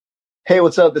Hey,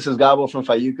 what's up? This is Gabo from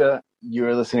Fayuca.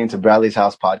 You're listening to Bradley's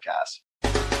House Podcast.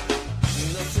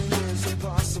 Nothing is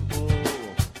impossible,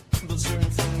 but certain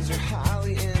things are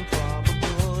highly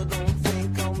improbable. Don't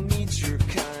think I'll meet your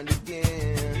kind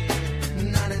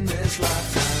again, not in this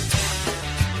lifetime.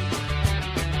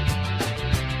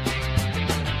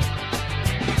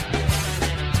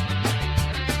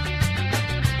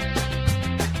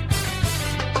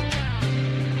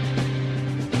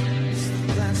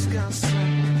 That's got some.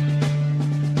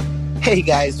 Hey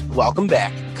guys, welcome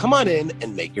back. Come on in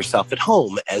and make yourself at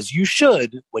home, as you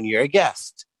should when you're a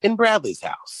guest in Bradley's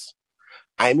house.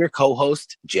 I'm your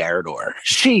co-host, Jared Orr.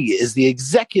 She is the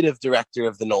executive director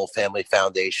of the Knoll Family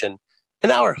Foundation,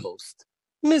 and our host,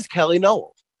 Ms. Kelly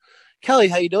Knoll. Kelly,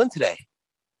 how you doing today?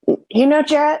 You know,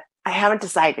 Jared, I haven't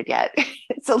decided yet.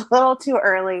 It's a little too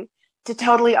early to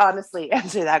totally honestly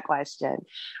answer that question.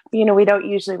 You know, we don't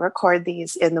usually record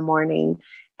these in the morning,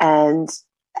 and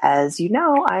as you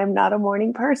know, I am not a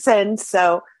morning person,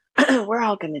 so we're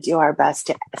all going to do our best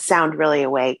to sound really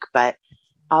awake. But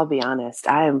I'll be honest,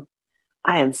 I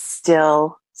am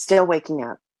still waking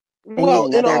up. Well,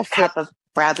 Another cup of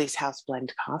Bradley's House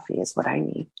Blend coffee is what I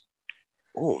need.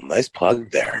 Oh, nice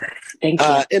plug there. Thank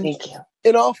you. Thank you.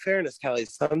 In all fairness, Kelly,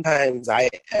 sometimes I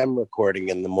am recording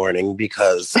in the morning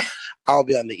because I'll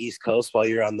be on the East Coast while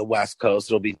you're on the West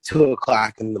Coast. It'll be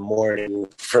 2:00 in the morning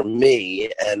for me,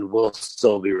 and we'll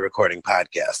still be recording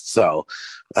podcasts. So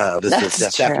this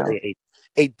is definitely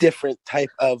a different type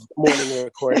of morning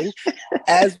recording.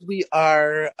 As we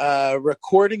are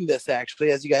recording this,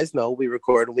 actually, as you guys know, we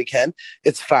record when we can.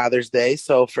 It's Father's Day.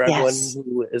 So for everyone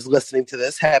who is listening to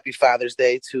this, happy Father's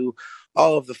Day to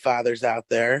all of the fathers out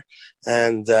there.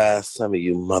 And some of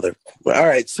you mother. All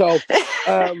right. So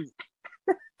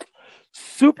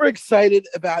super excited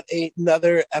about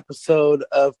another episode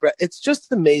of it's just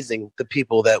amazing the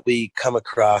people that we come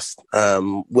across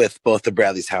with both the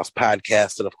Bradley's House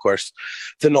podcast and of course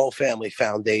the Knoll Family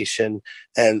Foundation.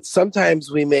 And sometimes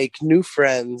we make new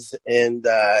friends in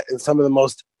some of the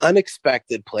most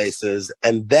unexpected places,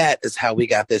 and that is how we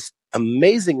got this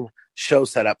amazing show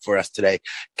set up for us today.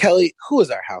 Kelly, who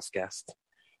is our house guest?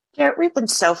 Garrett, we've been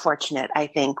so fortunate, I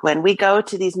think. When we go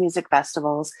to these music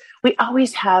festivals, we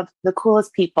always have the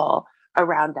coolest people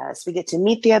around us. We get to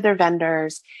meet the other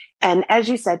vendors. And as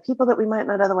you said, people that we might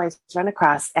not otherwise run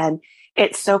across. And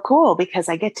it's so cool because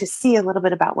I get to see a little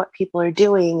bit about what people are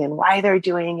doing and why they're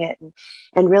doing it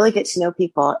and really get to know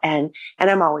people. And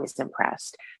I'm always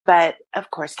impressed. But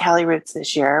of course, Cali Roots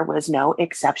this year was no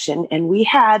exception. And we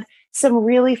had some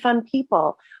really fun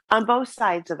people on both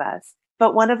sides of us.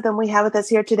 But one of them we have with us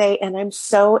here today, and I'm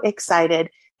so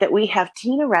excited that we have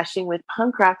Tina Rushing with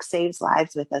Punk Rock Saves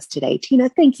Lives with us today. Tina,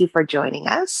 thank you for joining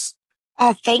us.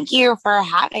 Thank you for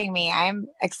having me. I'm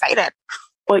excited.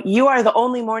 Well, you are the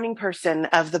only morning person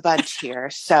of the bunch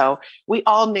here. So we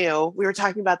all knew, we were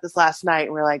talking about this last night,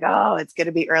 and we're like, oh, it's going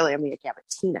to be early. I'm like, yeah, but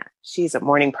Tina, she's a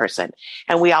morning person.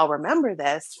 And we all remember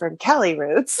this from Kelly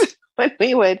Roots when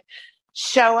we would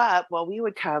show up. Well, we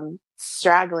would come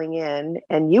straggling in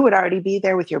and you would already be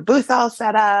there with your booth all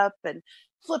set up and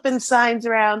flipping signs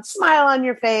around, smile on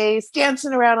your face,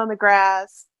 dancing around on the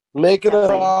grass. Making us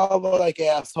all look like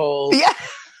assholes. Yeah.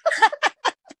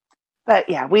 But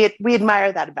yeah, we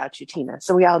admire that about you, Tina.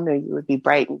 So we all knew you would be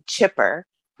bright and chipper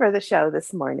for the show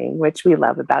this morning, which we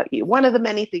love about you. One of the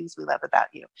many things we love about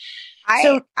you.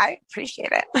 I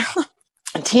appreciate it.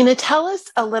 Tina, tell us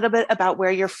a little bit about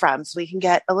where you're from so we can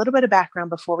get a little bit of background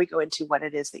before we go into what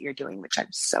it is that you're doing, which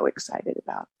I'm so excited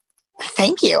about.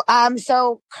 Thank you.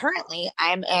 So currently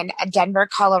I'm in Denver,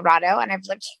 Colorado, and I've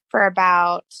lived here for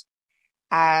about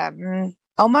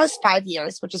almost 5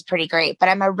 years, which is pretty great. But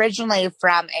I'm originally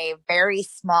from a very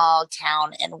small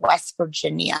town in West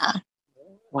Virginia.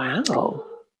 Wow.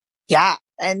 Yeah.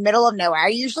 In middle of nowhere. I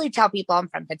usually tell people I'm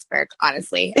from Pittsburgh,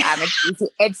 honestly.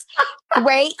 It's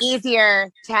way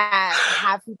easier to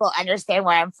have people understand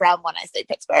where I'm from when I say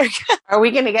Pittsburgh. Are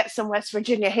we going to get some West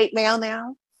Virginia hate mail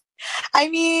now? I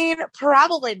mean,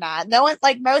 probably not. No one,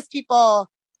 like most people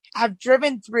have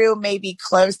driven through maybe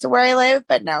close to where I live,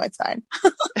 but no, it's fine.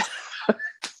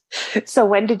 So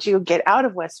when did you get out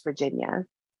of West Virginia?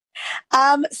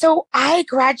 So I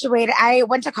graduated. I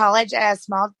went to college at a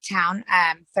small town,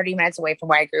 30 minutes away from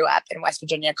where I grew up in West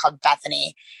Virginia called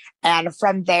Bethany. And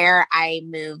from there, I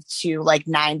moved to like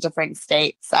 9 different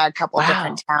states, a couple of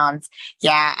different towns.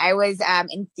 Yeah, I was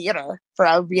in theater for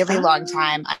a really long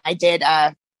time. I did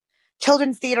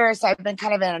children's theater, so I've been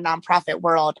kind of in a nonprofit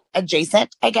world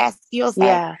adjacent, I guess you'll say.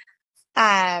 Yeah.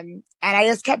 And I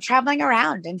just kept traveling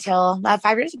around until about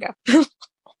 5 years ago.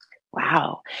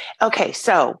 Wow. Okay,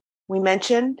 so we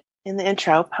mentioned in the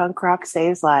intro, Punk Rock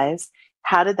Saves Lives.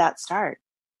 How did that start?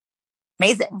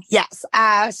 Amazing. Yes.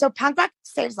 So Punk Rock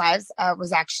Saves Lives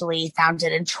was actually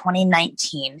founded in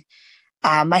 2019.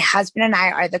 My husband and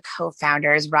I are the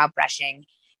co-founders, Rob Brushing,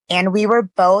 and we were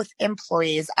both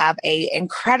employees of an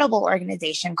incredible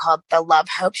organization called the Love,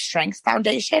 Hope, Strength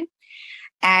Foundation.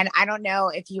 And I don't know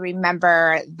if you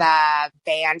remember the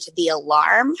band The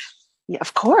Alarm. Yeah,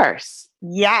 of course.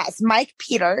 Yes. Mike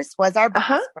Peters was our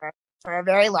boss for a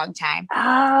very long time.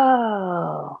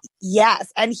 Oh.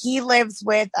 Yes. And he lives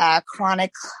with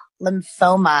chronic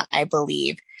lymphoma, I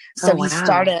believe. So he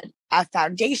started a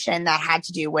foundation that had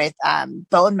to do with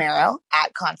bone marrow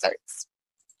at concerts.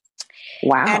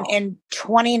 Wow. And in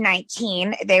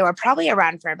 2019, they were probably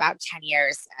around for about 10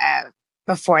 years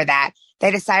before that. They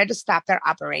decided to stop their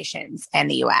operations in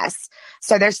the US.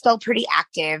 So they're still pretty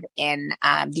active in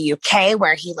the UK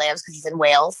where he lives because he's in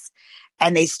Wales.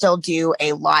 And they still do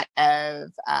a lot of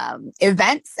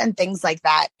events and things like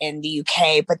that in the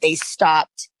UK, but they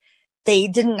stopped. They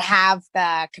didn't have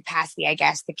the capacity, I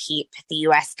guess, to keep the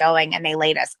US going, and they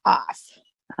laid us off.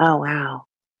 Oh, wow.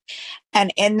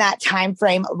 And in that time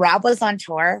frame, Rob was on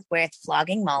tour with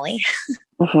Flogging Molly.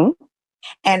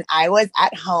 And I was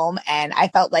at home, and I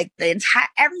felt like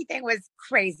everything was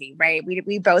crazy, right?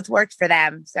 We both worked for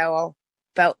them.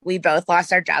 But we both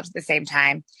lost our jobs at the same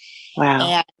time. Wow.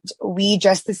 And we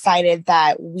just decided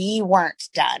that we weren't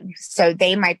done. So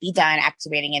they might be done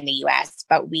activating in the US,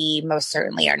 but we most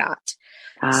certainly are not.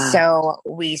 So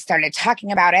we started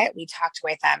talking about it. We talked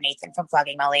with Nathan from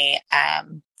Flogging Molly,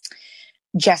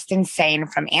 Justin Sane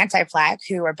from Anti-Flag,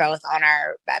 who were both on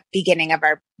our beginning of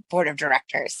our board of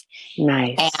directors.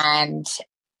 Nice. And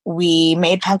we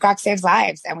made Punk Rock Saves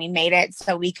Lives, and we made it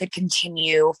so we could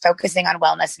continue focusing on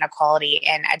wellness and equality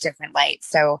in a different light.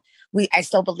 So I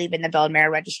still believe in the bone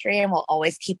marrow registry, and we'll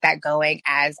always keep that going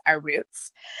as our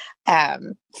roots,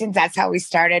 since that's how we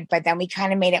started. But then we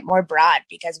kind of made it more broad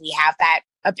because we have that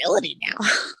ability now.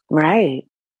 Right.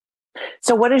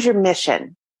 So what is your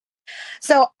mission?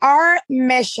 So our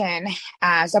mission,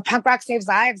 so Punk Rock Saves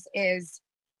Lives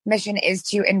mission is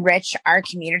to enrich our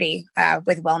community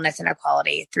with wellness and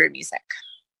equality through music.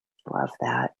 Love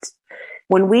that.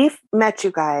 When we met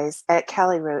you guys at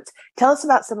Cali Roots, tell us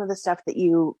about some of the stuff that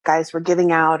you guys were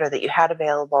giving out or that you had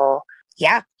available.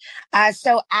 Yeah.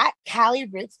 So at Cali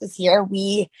Roots this year,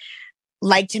 we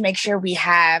like to make sure we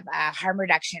have harm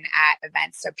reduction at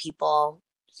events so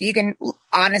you can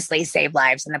honestly save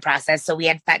lives in the process. So we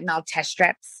had fentanyl test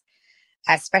strips,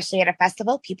 especially at a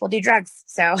festival. People do drugs.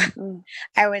 So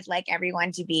I would like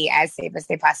everyone to be as safe as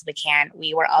they possibly can.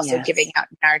 We were also giving out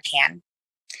Narcan.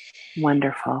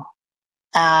 Wonderful.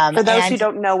 For those who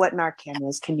don't know what Narcan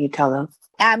is, can you tell them?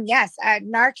 Yes.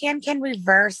 Narcan can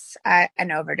reverse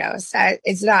an overdose.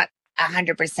 It's not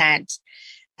 100%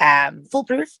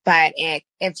 foolproof, but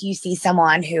if you see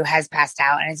someone who has passed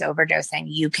out and is overdosing,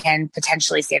 you can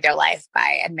potentially save their life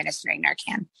by administering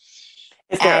Narcan.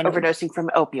 If they're overdosing from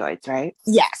opioids, right?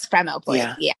 Yes, from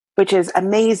opioids. Yeah. Which is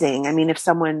amazing. I mean, if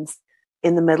someone's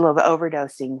in the middle of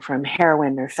overdosing from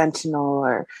heroin or fentanyl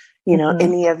or,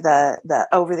 any of the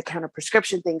over-the-counter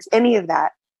prescription things, any of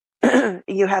that,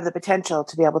 you have the potential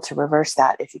to be able to reverse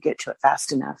that if you get to it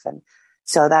fast enough. And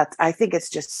so I think it's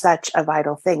just such a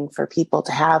vital thing for people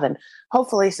to have. And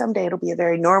hopefully someday it'll be a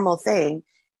very normal thing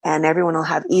and everyone will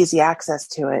have easy access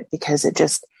to it, because it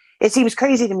seems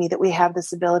crazy to me that we have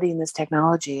this ability and this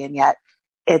technology, and yet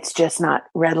it's just not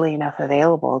readily enough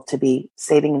available to be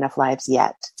saving enough lives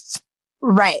yet.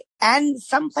 Right. And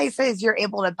some places you're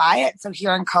able to buy it. So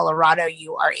here in Colorado,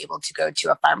 you are able to go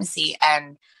to a pharmacy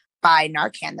and buy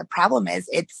Narcan. The problem is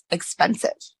it's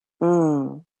expensive.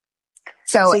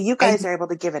 So you guys are able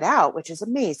to give it out, which is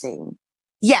amazing.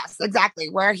 Yes, exactly.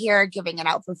 We're here giving it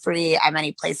out for free at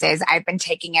many places. I've been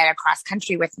taking it across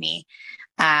country with me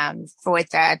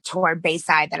with the tour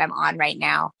Bayside that I'm on right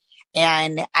now.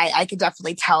 And I could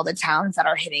definitely tell the towns that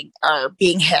are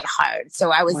being hit hard.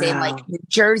 So I was in like New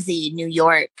Jersey, New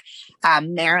York,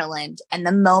 Maryland. And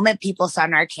the moment people saw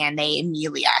Narcan, they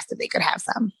immediately asked if they could have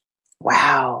some.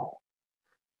 Wow.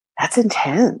 That's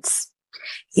intense.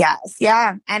 Yes.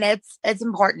 Yeah. And it's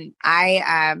important.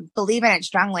 I believe in it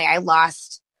strongly. I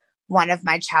lost one of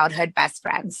my childhood best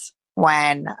friends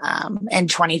when in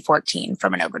 2014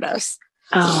 from an overdose.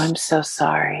 Oh, I'm so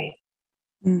sorry.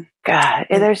 God,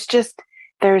 I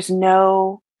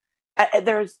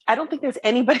don't think there's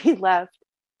anybody left,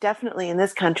 definitely in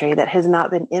this country, that has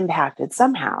not been impacted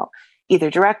somehow,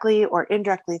 either directly or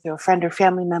indirectly through a friend or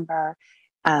family member,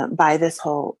 by this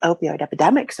whole opioid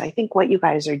epidemic. So I think what you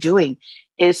guys are doing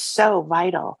is so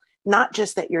vital, not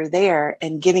just that you're there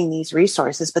and giving these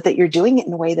resources, but that you're doing it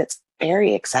in a way that's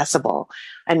very accessible.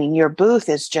 I mean, your booth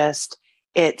is just,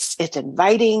 it's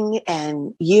inviting,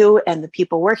 and you and the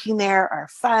people working there are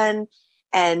fun.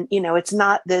 And, it's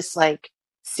not this like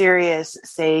serious,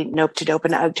 say nope to dope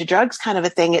and ugh to drugs kind of a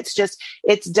thing. It's just,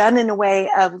 it's done in a way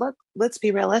of, look, let's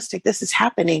be realistic. This is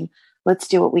happening. Let's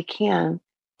do what we can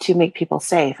to make people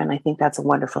safe. And I think that's a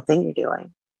wonderful thing you're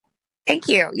doing. Thank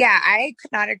you. Yeah, I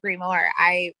could not agree more.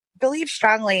 I believe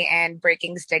strongly in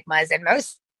breaking stigmas in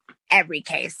most every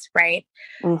case, right?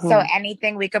 Mm-hmm. So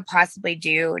anything we could possibly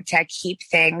do to keep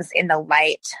things in the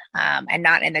light and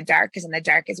not in the dark, because in the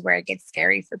dark is where it gets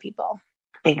scary for people.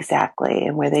 Exactly.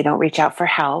 And where they don't reach out for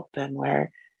help, and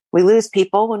where we lose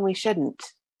people when we shouldn't.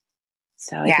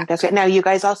 So I think that's good. Now, you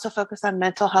guys also focus on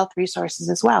mental health resources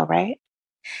as well, right?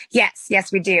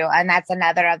 Yes, we do. And that's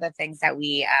another of the things that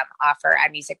we offer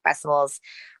at music festivals.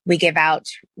 We give out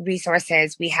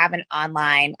resources. We have an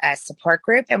online support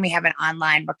group, and we have an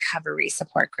online recovery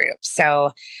support group.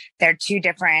 So they're two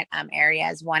different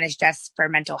areas. One is just for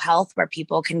mental health, where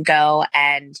people can go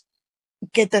and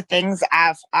get the things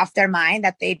off their mind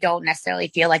that they don't necessarily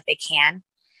feel like they can.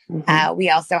 Mm-hmm.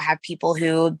 We also have people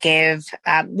who give,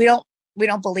 we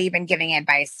don't believe in giving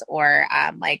advice or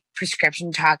like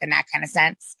prescription talk in that kind of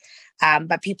sense.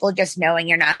 But people just knowing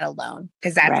you're not alone,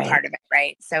 because that's part of it,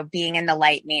 right? So being in the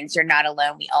light means you're not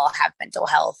alone. We all have mental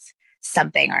health,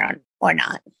 something or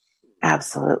not.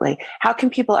 Absolutely. How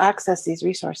can people access these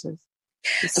resources?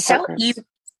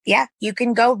 You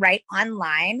can go right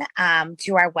online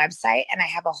to our website, and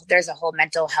there's a whole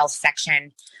mental health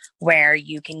section where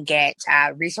you can get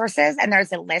resources, and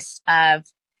there's a list of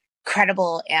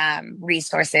credible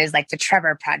resources like the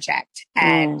Trevor Project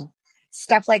and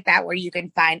stuff like that, where you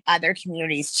can find other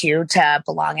communities too to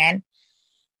belong in.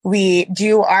 We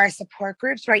do our support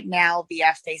groups right now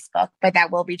via Facebook, but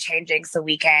that will be changing so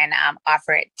we can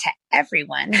offer it to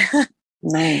everyone.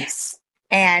 Nice.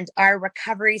 And our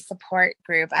recovery support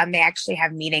group, they actually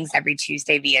have meetings every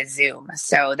Tuesday via Zoom.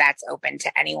 So that's open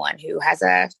to anyone who has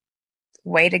a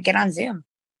way to get on Zoom.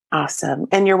 Awesome.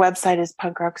 And your website is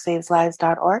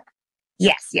punkrocksaveslives.org?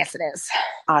 Yes, it is.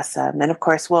 Awesome. And of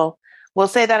course, we'll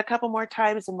say that a couple more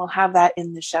times, and we'll have that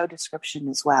in the show description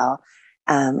as well.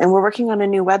 And we're working on a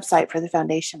new website for the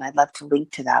foundation. I'd love to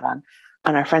link to that on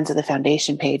our Friends of the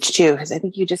Foundation page too, because I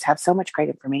think you just have so much great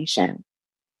information.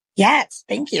 Yes,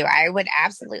 thank you. I would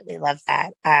absolutely love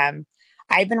that.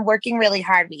 I've been working really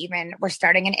hard. We're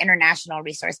starting an international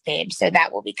resource page, so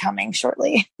that will be coming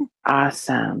shortly.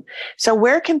 Awesome. So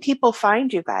where can people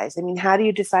find you guys? I mean, how do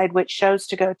you decide which shows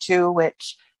to go to,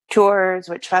 which tours,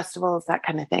 which festivals, that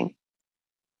kind of thing?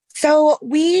 So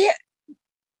we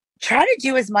try to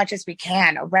do as much as we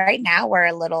can. Right now, we're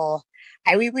a little...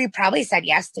 we probably said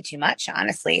yes to too much,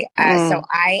 honestly. So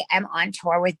I am on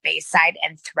tour with Bayside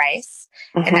and Thrice,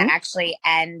 and that actually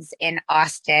ends in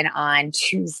Austin on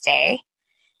Tuesday.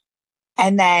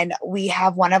 And then we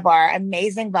have one of our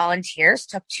amazing volunteers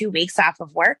took 2 weeks off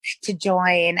of work to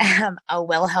join a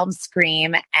Wilhelm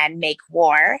Scream and Make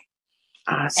War.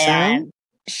 Awesome. And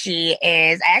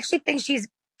I actually think she's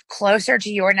closer to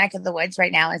your neck of the woods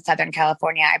right now in Southern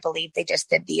California. I believe they just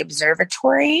did the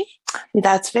Observatory.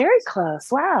 That's very close.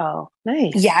 Wow.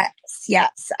 Nice.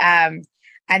 Yes. And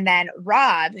then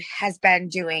Rob has been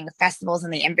doing festivals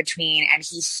in the in-between, and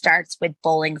he starts with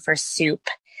Bowling for Soup,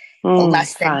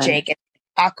 Less Than Jake, and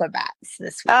Aquabats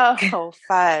this week. Oh,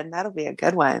 fun. That'll be a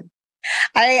good one.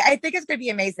 I think it's going to be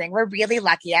amazing. We're really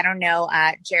lucky. I don't know.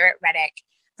 Jarrett Reddick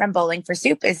from Bowling for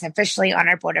Soup is officially on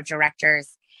our board of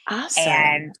directors. Awesome.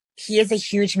 And he is a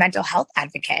huge mental health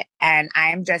advocate. And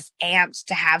I'm just amped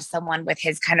to have someone with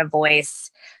his kind of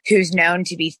voice who's known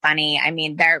to be funny. I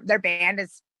mean, their band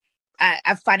is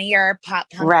a funnier pop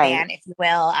punk band, if you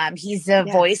will. He's the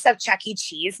voice of Chuck E.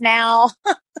 Cheese now.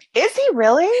 Is he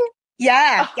really?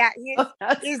 Yeah.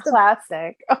 He's the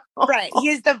classic. Right.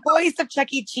 He's the voice of Chuck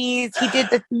E. Cheese. He did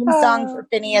the theme song for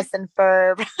Phineas and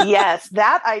Ferb. Yes,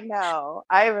 that I know.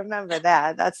 I remember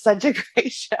that. That's such a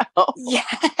great show.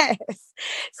 Yes.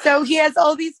 So he has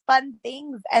all these fun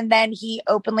things. And then he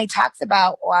openly talks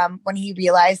about when he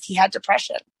realized he had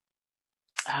depression.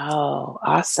 Oh,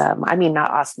 awesome. I mean,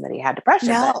 not awesome that he had depression,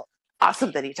 but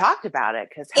awesome that he talked about it,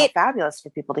 because how fabulous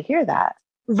for people to hear that.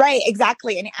 Right,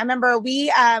 exactly. And I remember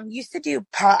we used to do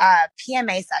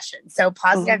PMA sessions, so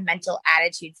positive mental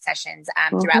attitude sessions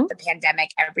throughout the pandemic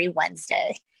every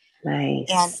Wednesday. Nice.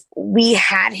 And we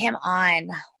had him on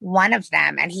one of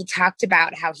them, and he talked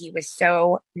about how he was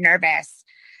so nervous.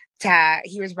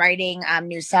 He was writing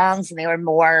new songs, and they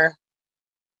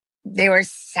were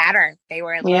sadder. They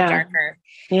were a little darker.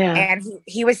 Yeah. And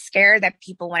he was scared that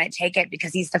people wouldn't take it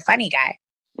because he's the funny guy.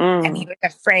 And he was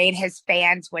afraid his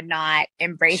fans would not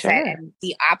embrace it. And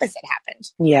the opposite happened.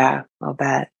 Yeah, I'll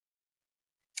bet.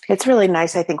 It's really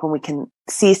nice, I think, when we can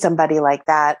see somebody like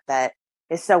that that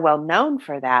is so well known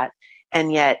for that,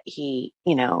 and yet he,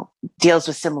 deals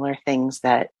with similar things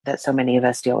that so many of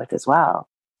us deal with as well.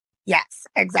 Yes,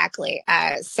 exactly.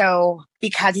 So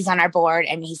because he's on our board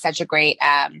and he's such a great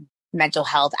mental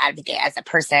health advocate as a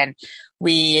person,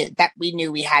 we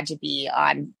knew we had to be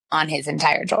on his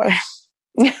entire tour.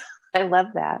 I love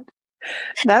that.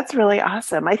 That's really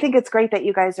awesome. I think it's great that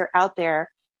you guys are out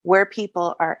there where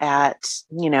people are at,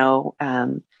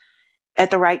 at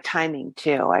the right timing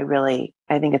too.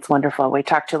 I think it's wonderful. We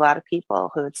talked to a lot of people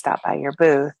who had stopped by your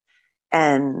booth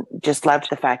and just loved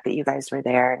the fact that you guys were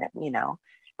there, and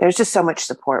there's just so much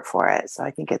support for it. So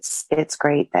I think it's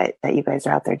great that you guys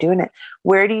are out there doing it.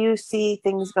 Where do you see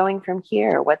things going from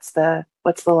here? What's the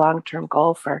long-term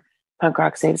goal for Punk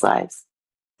Rock Saves Lives?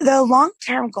 The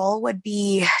long-term goal would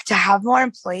be to have more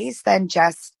employees than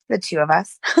just the two of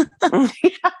us.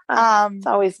 It's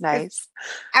always nice.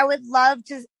 I would love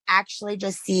to actually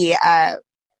just see a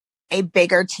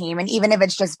bigger team. And even if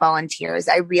it's just volunteers,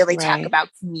 I really talk about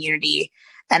community.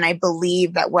 And I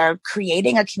believe that we're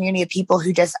creating a community of people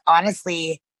who just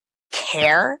honestly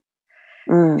care,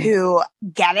 who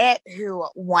get it, who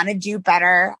want to do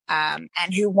better,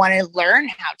 and who want to learn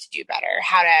how to do better,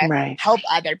 how to help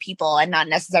other people, and not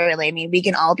necessarily, I mean, we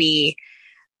can all be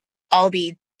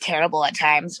terrible at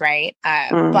times, right?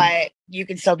 But you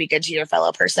can still be good to your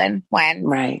fellow person when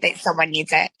someone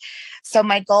needs it. So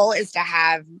my goal is to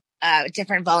have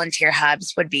different volunteer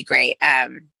hubs would be great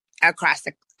across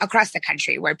the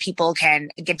country, where people can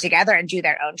get together and do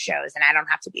their own shows, and I don't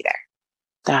have to be there.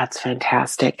 That's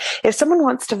fantastic. If someone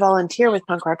wants to volunteer with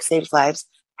Punk Rock Saves Lives,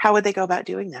 how would they go about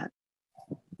doing that?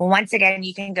 Well, once again,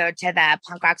 you can go to the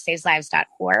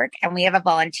punkrocksaveslives.org, and we have a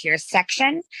volunteer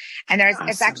section, and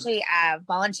it's actually a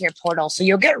volunteer portal. So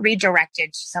you'll get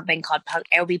redirected to something called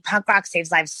it'll be Punk Rock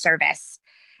Saves Lives Service.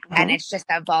 And it's just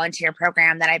a volunteer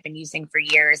program that I've been using for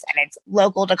years, and it's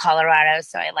local to Colorado.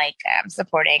 So I like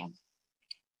supporting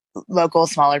local,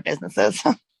 smaller businesses.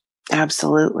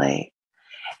 Absolutely.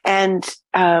 And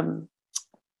I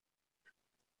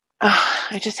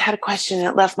just had a question and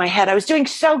it left my head. I was doing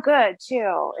so good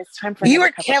too. It's time for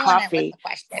another cup of coffee. It with the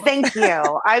question. Thank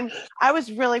you. I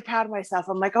was really proud of myself.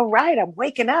 I'm like, all right, I'm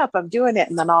waking up, I'm doing it.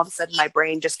 And then all of a sudden my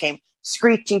brain just came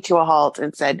screeching to a halt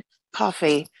and said,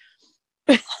 coffee.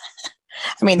 I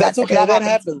mean, that's okay. That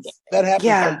happens. That happens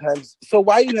sometimes. So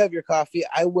while you have your coffee,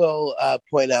 I will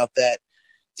point out that,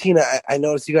 Tina, I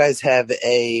noticed you guys have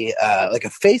a like a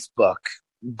Facebook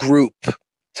group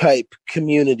type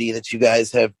community that you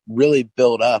guys have really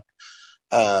built up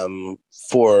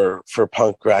for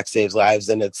Punk Rock Saves Lives,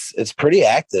 and it's pretty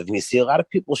active, and you see a lot of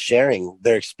people sharing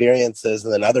their experiences,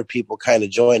 and then other people kind of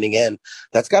joining in.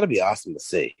 That's got to be awesome to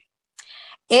see.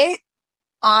 It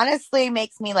honestly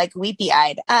makes me like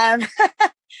weepy-eyed.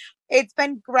 It's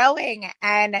been growing,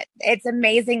 and it's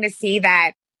amazing to see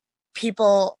that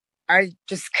people are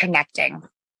just connecting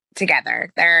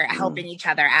together. They're helping each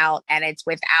other out, and it's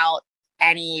without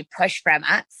any push from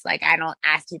us. Like, I don't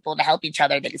ask people to help each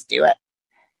other. They just do it.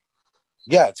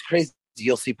 Yeah, it's crazy.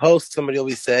 You'll see posts. Somebody will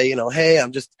say, hey,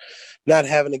 I'm just not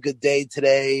having a good day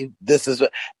today. This is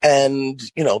what, and,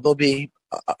 there'll be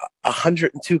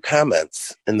 102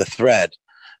 comments in the thread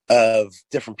of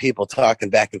different people talking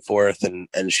back and forth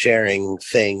and sharing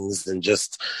things. And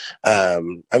just,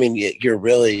 you're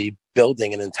really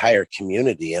building an entire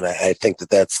community. And I think that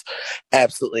that's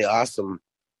absolutely awesome.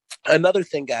 Another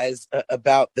thing, guys,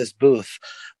 about this booth,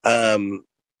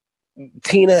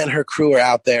 Tina and her crew are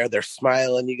out there. They're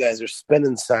smiling. You guys are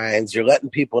spinning signs. You're letting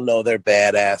people know they're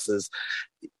badasses.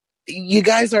 You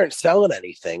guys aren't selling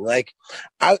anything. Like,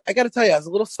 I got to tell you, I was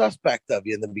a little suspect of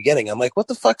you in the beginning. I'm like, what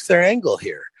the fuck's their angle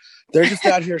here? They're just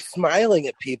out here smiling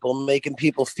at people, making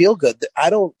people feel good.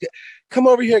 Come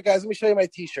over here, guys. Let me show you my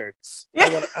t-shirts.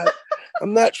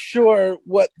 I'm not sure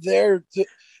what they're...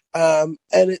 and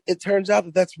it turns out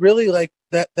that that's really like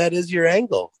that is your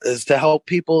angle, is to help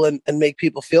people and make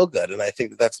people feel good. And I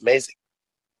think that's amazing.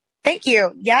 Thank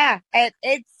you. Yeah.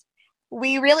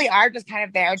 We really are just kind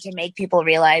of there to make people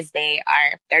realize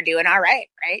they're doing all right.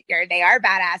 Right. They are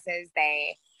badasses.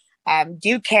 They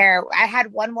do care. I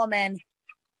had one woman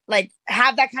like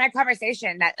have that kind of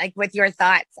conversation that like with your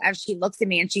thoughts as she looks at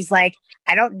me and she's like,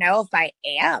 I don't know if I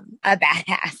am a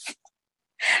badass.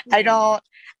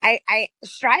 I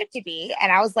strive to be. And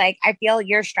I was like, I feel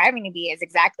you're striving to be is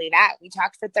exactly that. We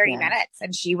talked for 30 minutes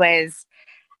and she was,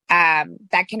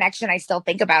 that connection I still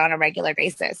think about on a regular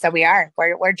basis. So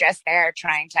we're just there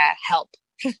trying to help.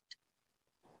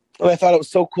 Well, I thought it was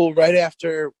so cool. Right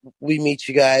after we meet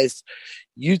you guys,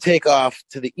 you take off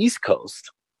to the East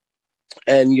Coast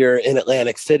and you're in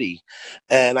Atlantic City.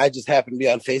 And I just happened to be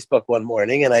on Facebook one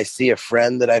morning, and I see a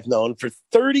friend that I've known for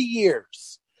 30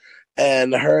 years.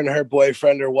 And her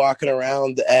boyfriend are walking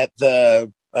around at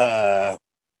the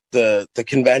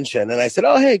convention. And I said,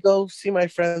 oh, hey, go see my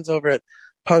friends over at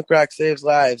Punk Rock Saves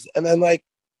Lives. And then like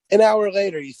an hour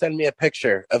later, you send me a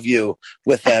picture of you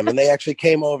with them, and they actually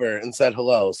came over and said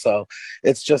hello. So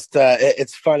it's just,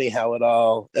 it's funny how it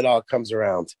all comes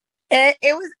around. It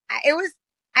was,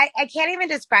 I can't even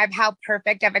describe how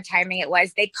perfect of a timing it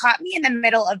was. They caught me in the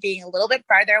middle of being a little bit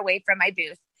farther away from my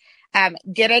booth,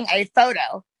 getting a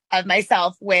photo of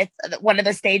myself with one of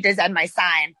the stages and my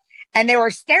sign. And they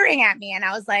were staring at me, and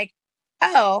I was like,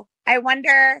 oh, I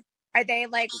wonder, are they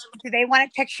like, do they want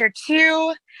a picture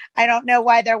too? I don't know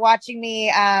why they're watching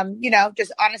me,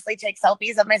 just honestly take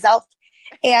selfies of myself.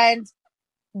 And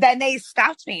then they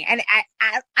stopped me. And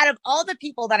I, out of all the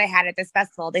people that I had at this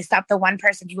festival, they stopped the one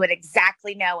person who would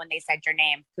exactly know when they said your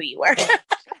name, who you were.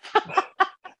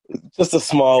 Just a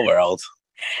small world.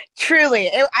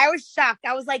 Truly. I was shocked.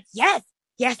 I was like, yes,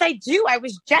 I do. I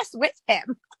was just with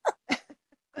him.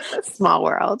 Small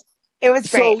world. It was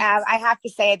great. So- I have to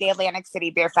say the Atlantic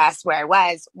City Beer Fest where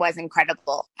I was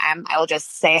incredible. I will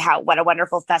just say what a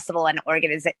wonderful festival and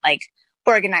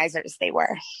organizers they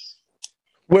were.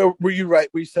 Where were you Were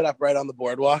you set up right on the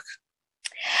boardwalk?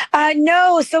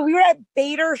 No. So we were at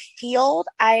Bader Field.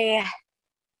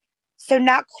 So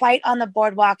not quite on the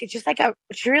boardwalk. It's just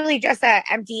it's really just a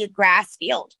empty grass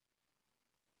field.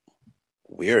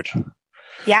 Weird.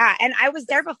 Yeah. And I was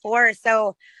there before.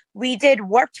 So we did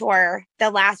Warped Tour, the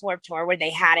last Warped Tour where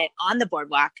they had it on the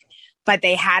boardwalk, but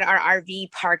they had our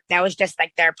RV park. That was just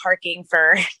like their parking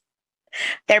for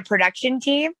their production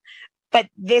team. But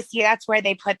this year, that's where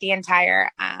they put the entire,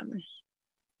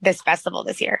 this festival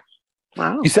this year.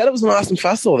 Wow. You said it was an awesome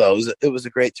festival, though. It was a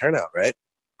great turnout, right?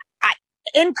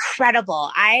 Incredible.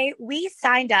 We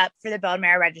signed up for the Bone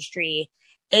Marrow Registry,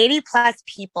 80 plus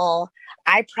people.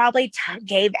 I probably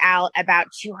gave out about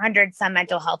 200 some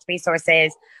mental health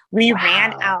resources. We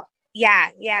ran out. Yeah,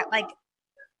 like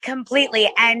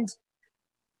completely. And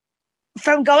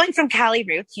from going from Cali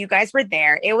Roots, you guys were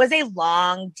there. It was a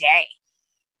long day.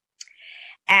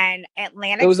 And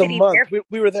Atlantic It was City a month.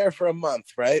 We were there for a month,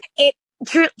 right? It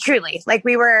truly, like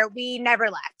we never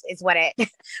left is what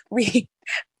we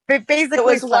basically. It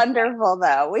was wonderful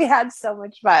though. We had so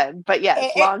much fun, but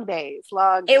yes, long days.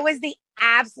 It was the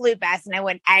absolute best. And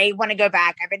I want to go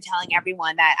back. I've been telling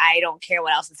everyone that I don't care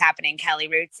what else is happening. Cali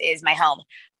Roots is my home,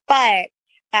 but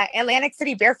Atlantic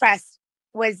City Beer Fest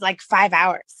was like 5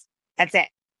 hours. That's it.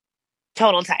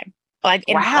 Total time.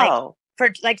 Wow. For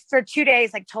 2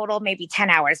 days, like total, maybe 10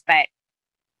 hours, but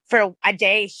for a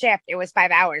day shift, it was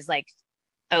 5 hours, like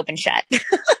open shut.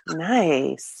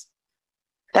 Nice.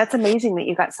 That's amazing that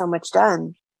you got so much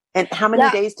done. And how many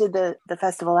days did the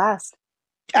festival last?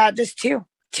 Just two.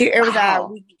 It was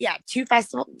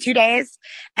 2 days,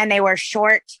 and they were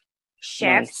short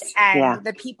shifts. Nice. And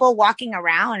the people walking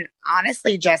around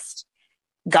honestly just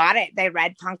got it. They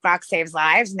read Punk Rock Saves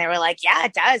Lives, and they were like, "Yeah,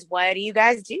 it does. What do you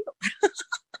guys do?"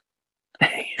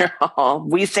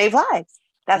 We save lives.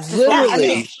 That's just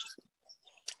literally.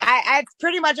 I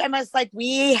pretty much almost like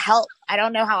we help. I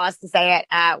don't know how else to say it.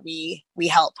 We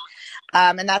help.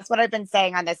 And that's what I've been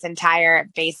saying on this entire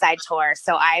Bayside tour.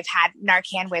 So I've had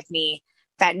Narcan with me,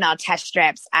 fentanyl test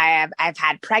strips. I've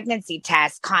had pregnancy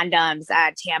tests, condoms,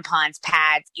 tampons,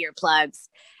 pads, earplugs,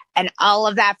 and all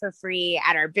of that for free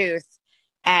at our booth.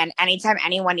 And anytime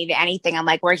anyone needed anything, I'm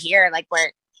like, we're here. Like,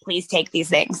 please take these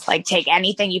things. Like, take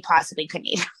anything you possibly could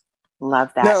need.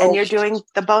 Love that. No. And you're doing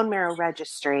the Bone Marrow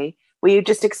Registry. Will you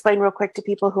just explain real quick to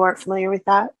people who aren't familiar with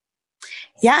that?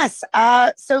 Yes.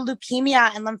 So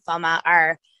leukemia and lymphoma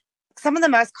are some of the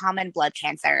most common blood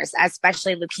cancers,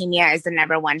 especially leukemia is the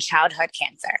number one childhood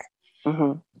cancer.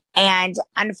 Mm-hmm. And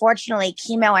unfortunately,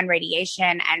 chemo and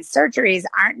radiation and surgeries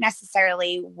aren't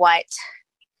necessarily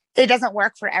it doesn't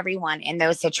work for everyone in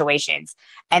those situations.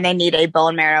 And they need a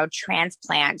bone marrow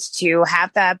transplant to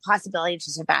have the possibility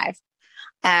to survive.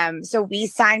 So we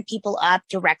sign people up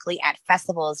directly at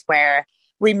festivals where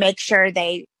we make sure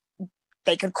they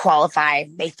could qualify.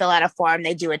 They fill out a form,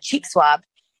 they do a cheek swab.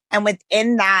 And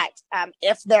within that,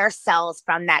 if their cells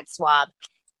from that swab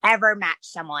ever match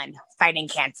someone fighting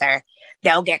cancer,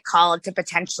 they'll get called to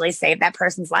potentially save that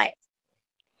person's life.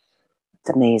 It's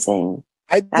amazing.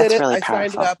 I did That's it. really I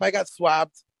signed powerful. up. I got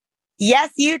swabbed.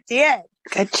 Yes, you did.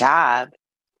 Good job.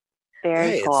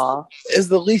 Very Hey, cool. It's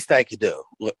the least I could do.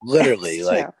 Literally, It's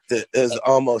like it is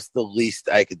almost the least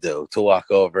I could do to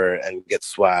walk over and get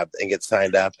swabbed and get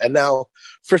signed up. And now,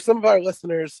 for some of our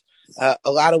listeners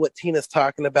A lot of what Tina's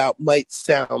talking about might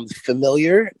sound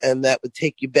familiar, and that would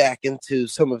take you back into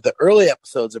some of the early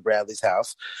episodes of Bradley's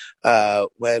House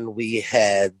when we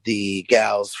had the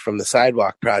gals from the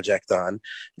Sidewalk Project on.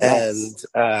 Yes.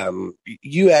 And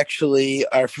you actually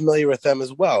are familiar with them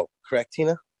as well, correct,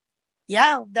 Tina?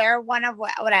 Yeah, they're one of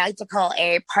what I like to call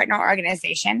a partner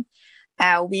organization.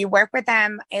 We work with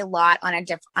them a lot on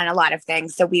a lot of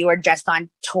things. So we were just on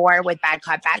tour with Bad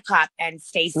Cop, and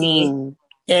Stacy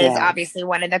is obviously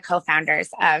one of the co-founders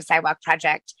of Sidewalk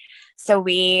Project. So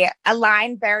we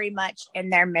align very much in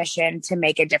their mission to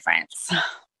make a difference.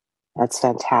 That's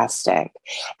fantastic.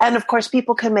 And of course,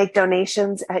 people can make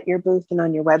donations at your booth and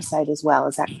on your website as well.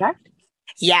 Is that correct?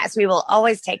 Yes, we will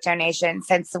always take donations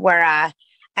since we're, I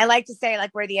like to say,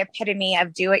 like, we're the epitome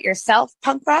of do-it-yourself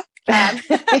punk rock.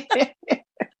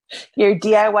 Your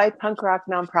DIY punk rock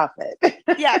nonprofit.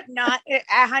 Yeah, not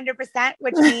 100%,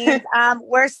 which means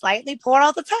we're slightly poor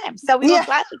all the time. So we will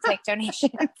gladly take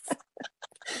donations.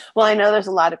 Well, I know there's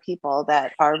a lot of people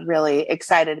that are really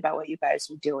excited about what you guys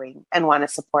are doing and want to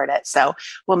support it. So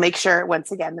we'll make sure,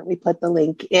 once again, that we put the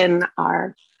link in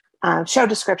our show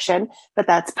description, but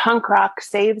that's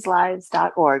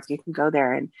punkrocksaveslives.org. You can go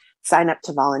there and sign up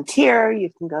to volunteer. You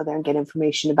can go there and get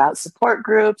information about support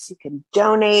groups. You can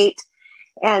donate.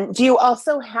 And do you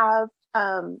also have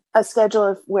a schedule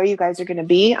of where you guys are going to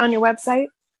be on your website?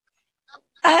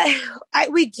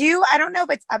 We do. I don't know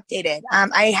if it's updated.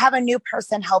 I have a new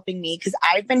person helping me because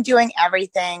I've been doing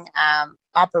everything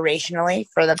operationally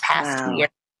for the past 2 years.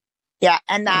 Yeah.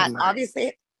 And that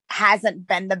obviously hasn't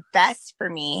been the best for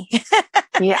me.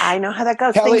 Yeah, I know how that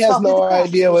goes. Kelly has no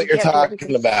idea what you're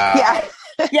talking about.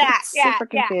 Yeah. Super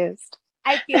confused.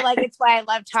 I feel like it's why I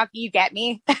love talking. You get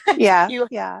me? Yeah.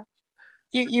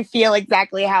 You feel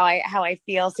exactly how I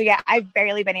feel. So yeah, I've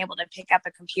barely been able to pick up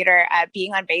a computer.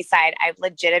 Being on Bayside, I've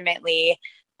legitimately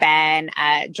been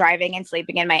driving and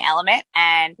sleeping in my element.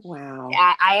 And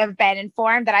I have been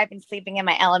informed that I've been sleeping in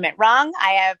my element wrong.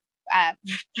 I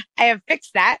have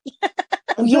fixed that.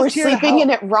 You were sleeping in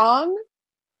it wrong?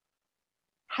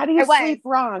 How do you sleep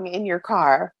wrong in your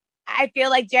car? I feel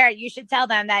like, Jared, you should tell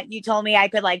them that you told me I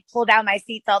could like pull down my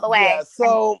seats all the way. Yeah,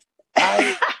 so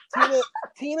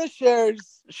Tina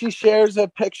shares a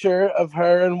picture of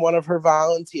her and one of her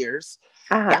volunteers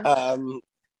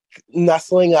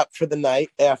nestling up for the night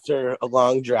after a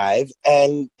long drive,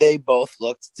 and they both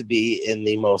looked to be in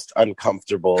the most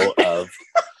uncomfortable of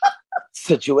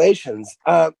situations.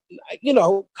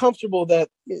 Comfortable that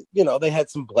they had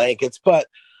some blankets, but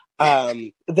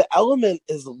the element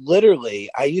is literally,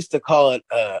 I used to call it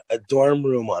a dorm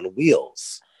room on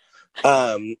wheels.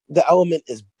 The element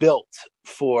is built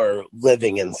for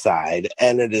living inside,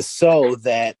 and it is so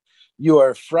that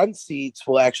your front seats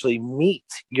will actually meet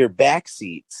your back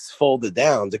seats folded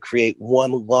down to create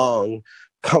one long,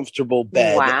 comfortable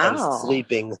bed and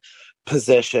sleeping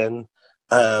position.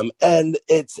 And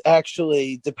it's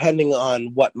actually, depending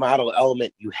on what model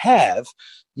element you have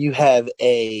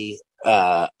a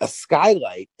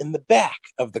skylight in the back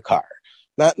of the car,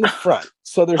 not in the front.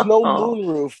 So there's no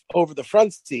moonroof over the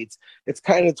front seats. It's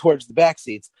kind of towards the back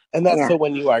seats. And that's so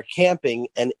when you are camping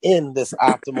and in this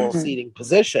optimal seating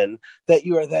position, that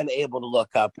you are then able to look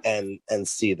up and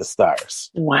see the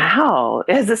stars. Wow.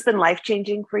 Has this been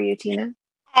life-changing for you, Tina?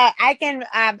 I can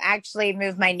actually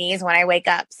move my knees when I wake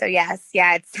up. So yes,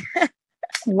 it's...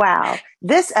 Wow.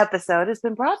 This episode has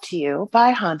been brought to you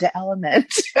by Honda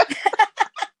Element.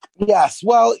 Yes.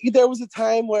 Well, there was a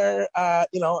time where, I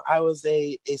was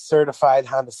a certified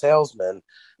Honda salesman,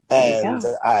 and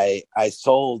I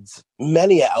sold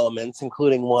many elements,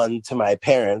 including one to my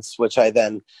parents, which I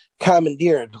then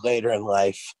commandeered later in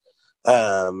life,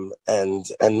 and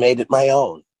made it my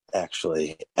own,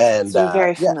 actually. And so you're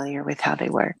very familiar with how they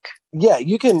work. Yeah,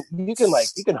 you can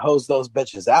hose those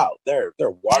bitches out. They're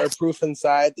waterproof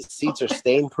inside. The seats are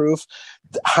stain proof.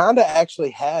 Honda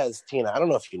actually has, Tina, I don't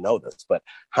know if you know this, but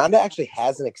Honda actually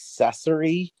has an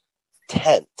accessory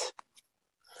tent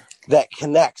that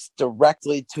connects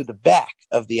directly to the back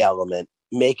of the element,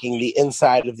 making the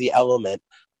inside of the element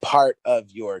part of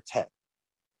your tent.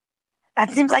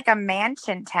 That seems like a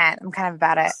mansion tent. I'm kind of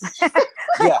about it.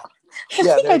 Yeah.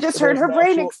 I just heard her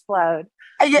brain explode.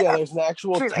 Yeah, there's an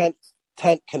actual tent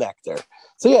connector.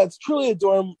 So yeah, it's truly a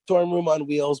dorm room on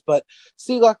wheels. But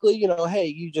see, luckily,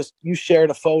 you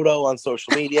shared a photo on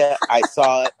social media. I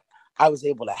saw it. I was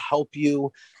able to help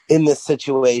you in this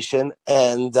situation,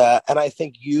 and I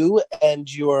think you and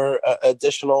your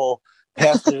additional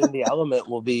passengers in the element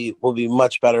will be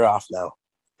much better off now.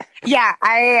 Yeah,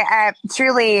 I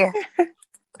truly. It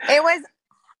was.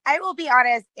 I will be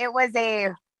honest. It was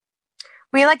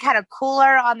we like had a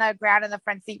cooler on the ground in the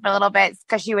front seat for a little bit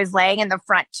because she was laying in the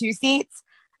front two seats.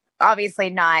 Obviously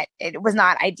not, it was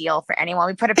not ideal for anyone.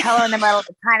 We put a pillow in the middle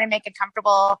to kind of make it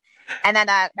comfortable. And then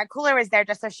that cooler was there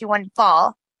just so she wouldn't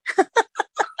fall.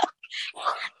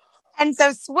 And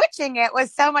so switching it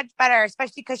was so much better,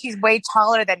 especially because she's way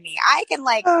taller than me. I can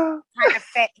like kind of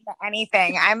fit into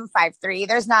anything. I'm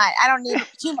 5'3". I don't need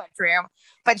too much room,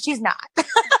 but she's not.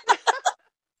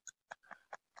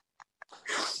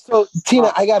 So,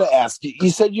 Tina, I got to ask you, you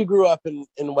said you grew up in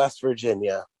West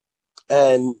Virginia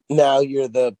and now you're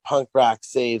the punk rock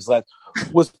saves life.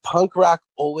 Was punk rock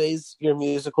always your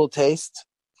musical taste?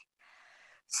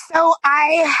 So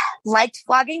I liked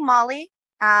Flogging Molly.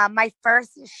 My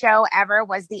first show ever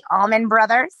was the Allman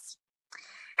Brothers.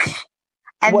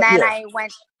 And What then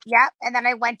year? and then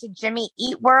I went to Jimmy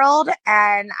Eat World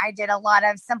and I did a lot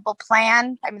of Simple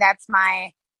Plan. I mean, that's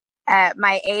my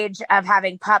age of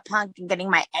having pop punk and getting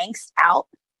my angst out.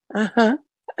 Uh-huh.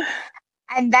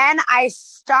 And then I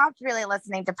stopped really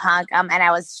listening to punk, and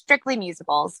I was strictly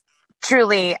musicals.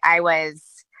 Truly, I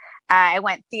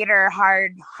went theater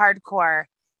hardcore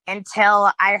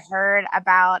until I heard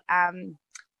about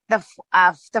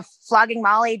the Flogging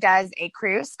Molly does a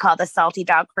cruise called the Salty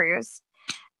Dog Cruise.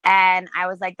 And I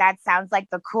was like, that sounds like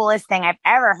the coolest thing I've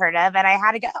ever heard of. And I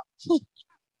had to go.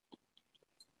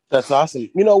 That's awesome.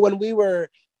 You know, when we were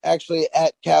actually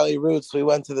at Cali Roots, we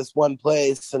went to this one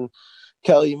place and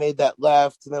Kelly made that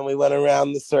left. And then we went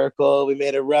around the circle. We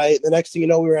made a right. The next thing you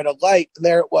know, we were at a light. And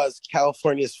there it was,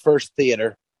 California's first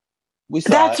theater. We saw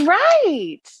That's it.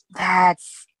 right.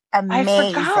 That's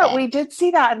amazing. I forgot we did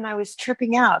see that, and I was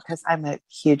tripping out because I'm a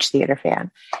huge theater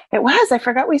fan. It was. I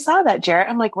forgot we saw that, Jarrett.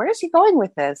 I'm like, where is he going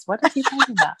with this? What is he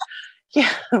talking about?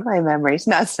 Yeah, my memory's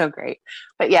not so great.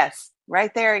 But yes,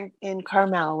 right there in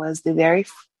Carmel was the very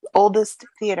oldest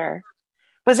theater.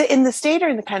 Was it in the state or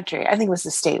in the country? I think it was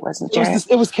the state, wasn't it, Jarrett?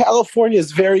 It was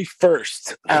California's very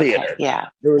first Okay, theater. yeah.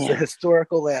 There was Yeah. a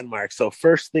historical landmark. So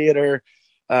first theater,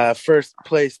 first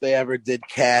place they ever did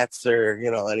Cats or,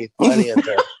 you know, any of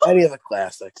the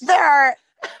classics. There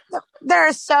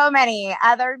are so many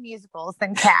other musicals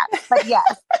than Cats, but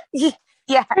yes.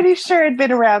 Yeah. Pretty sure it'd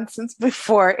been around since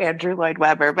before Andrew Lloyd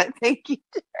Webber, but thank you.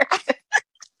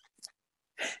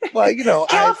 Well, you know,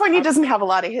 California doesn't have a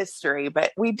lot of history,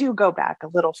 but we do go back a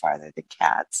little farther than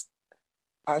Cats.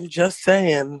 I'm just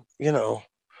saying, you know.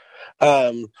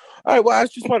 All right, well, I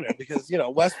was just wondering because, you know,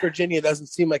 West Virginia doesn't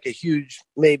seem like a huge,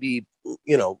 maybe,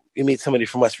 you know, you meet somebody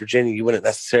from West Virginia, you wouldn't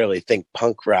necessarily think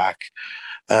punk rock.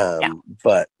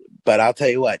 But I'll tell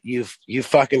you what, you've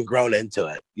fucking grown into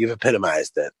it. You've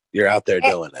epitomized it. You're out there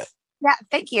doing it. Yeah,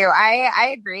 thank you.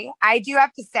 I agree. I do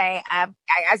have to say,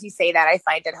 as you say that, I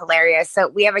find it hilarious. So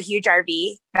we have a huge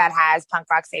RV that has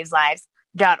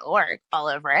punkrocksaveslives.org all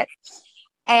over it.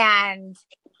 And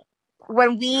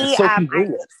when we, It's so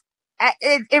convenient.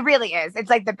 it really is. It's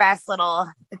like the best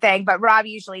little thing, but Rob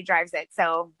usually drives it.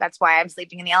 So that's why I'm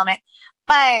sleeping in the element.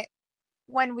 But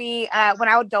when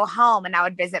I would go home and I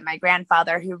would visit my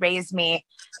grandfather who raised me,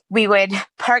 we would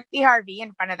park the RV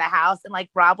in front of the house and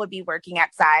like Rob would be working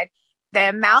outside. The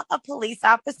amount of police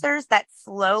officers that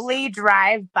slowly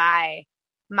drive by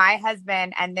my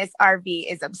husband and this RV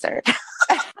is absurd.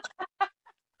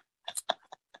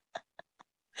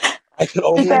 I could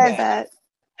only imagine. bet.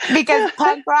 Because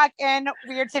punk rock in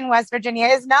Weirton, West Virginia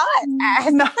is not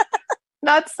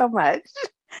Not so much.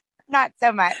 not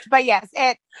so much. But yes,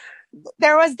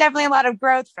 there was definitely a lot of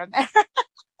growth from there.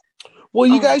 Well,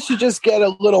 you guys should just get a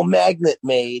little magnet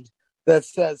made that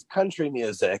says country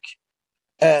music.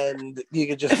 And you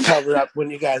could just cover up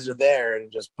when you guys are there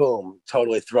and just boom,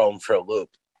 totally throw them for a loop.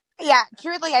 Yeah,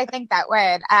 truly, I think that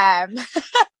would.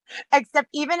 Except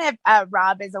even if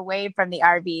Rob is away from the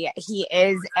RV, he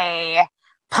is a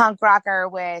punk rocker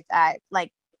with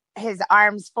like his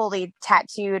arms fully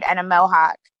tattooed and a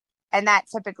mohawk. And that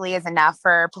typically is enough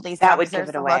for police That would officers give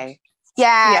it to away.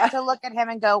 Yeah, to look at him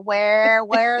and go, where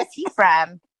is he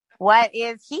from? What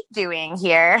is he doing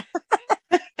here?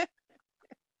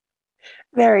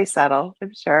 Very subtle,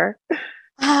 I'm sure.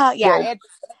 Yeah,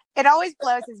 it always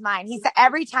blows his mind. He said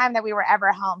every time that we were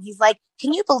ever home, he's like,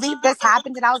 "Can you believe this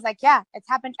happened?" And I was like, "Yeah, it's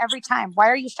happened every time. Why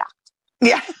are you shocked?"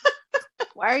 Yeah.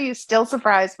 Why are you still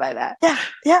surprised by that?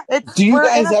 Yeah. Do you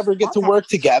guys ever get to work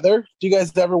together? Do you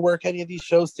guys ever work any of these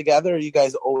shows together? Or are you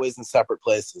guys always in separate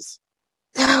places?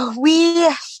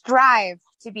 We strive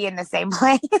to be in the same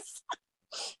place.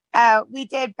 We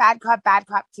did Bad Cop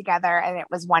together, and it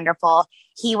was wonderful.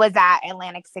 He was at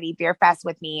Atlantic City Beer Fest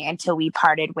with me until we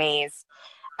parted ways.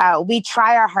 We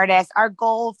try our hardest. Our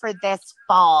goal for this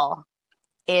fall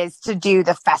is to do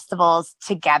the festivals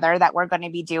together that we're going to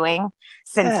be doing.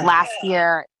 Since last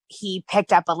year, he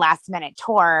picked up a last minute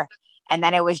tour, and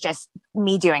then it was just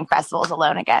me doing festivals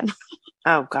alone again.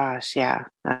 Oh gosh, yeah,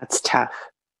 that's tough.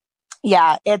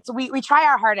 Yeah, we try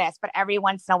our hardest, but every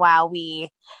once in a while we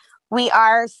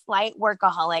are slight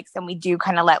workaholics, and we do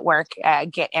kind of let work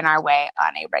get in our way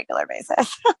on a regular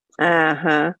basis.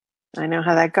 I know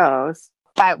how that goes.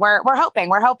 But we're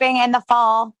hoping in the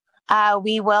fall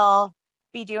we will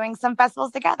be doing some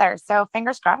festivals together. So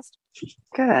fingers crossed.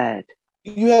 Good.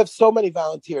 You have so many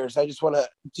volunteers. Do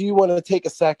you want to take a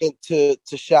second to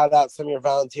shout out some of your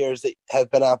volunteers that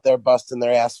have been out there busting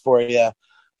their ass for you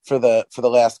for the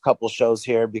last couple shows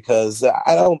here? Because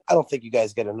I don't think you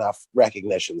guys get enough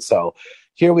recognition. So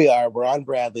here we are. We're on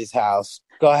Bradley's house.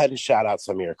 Go ahead and shout out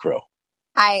some of your crew.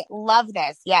 I love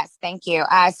this. Yes, thank you.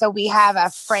 So we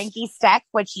have Frankie Steck,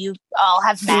 which you all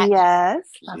have met. Yes,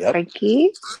 Yep.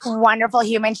 Frankie. Wonderful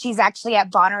human. She's actually at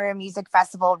Bonnaroo Music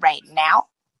Festival right now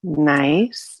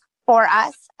Nice. for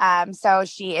us. So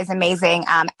she is amazing.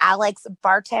 Alex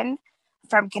Barton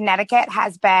from Connecticut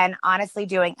has been honestly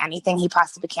doing anything he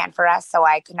possibly can for us. So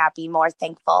I could not be more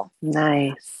thankful.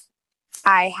 Nice.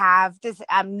 I have this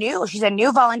she's a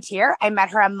new volunteer. I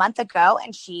met her a month ago,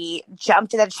 and she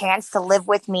jumped at the chance to live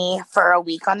with me for a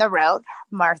week on the road.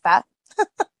 Martha.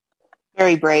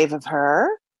 Very brave of her.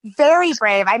 Very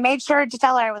brave. I made sure to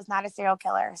tell her I was not a serial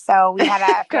killer. So we had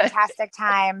a fantastic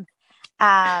time.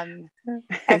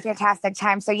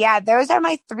 So yeah, those are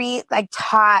my three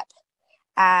top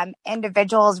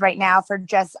individuals right now for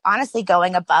just honestly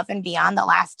going above and beyond the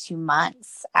last 2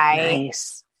 months.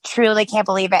 Nice. Truly can't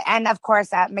believe it. And of course,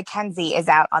 Mackenzie is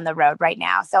out on the road right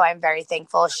now. So I'm very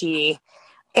thankful she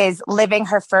is living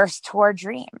her first tour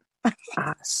dream.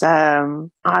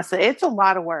 Awesome. It's a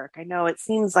lot of work. I know it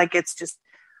seems like it's just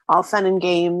all fun and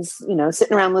games,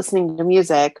 sitting around listening to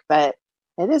music, but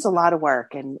it is a lot of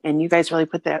work. And you guys really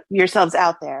put yourselves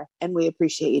out there, and we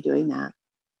appreciate you doing that.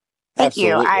 Thank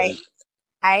Absolutely. you.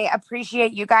 I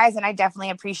appreciate you guys, and I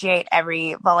definitely appreciate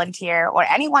every volunteer or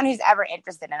anyone who's ever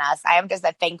interested in us. I am just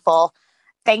a thankful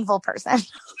person.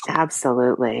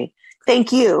 Absolutely.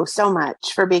 Thank you so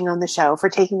much for being on the show, for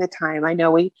taking the time. I know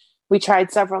we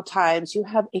tried several times. You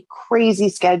have a crazy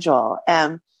schedule,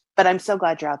 but I'm so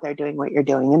glad you're out there doing what you're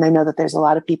doing. And I know that there's a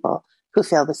lot of people who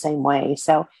feel the same way.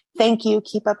 So thank you.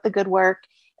 Keep up the good work.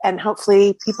 And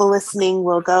hopefully people listening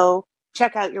will go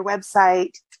check out your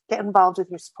website, get involved with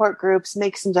your support groups,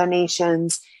 make some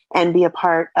donations, and be a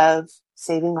part of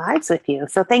saving lives with you.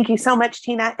 So thank you so much,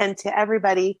 Tina, and to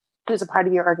everybody who's a part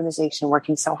of your organization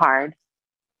working so hard.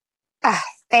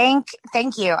 Thank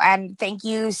you. And thank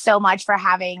you so much for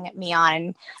having me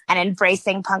on and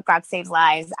embracing Punk Rock Saves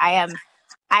Lives.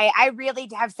 I really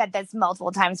have said this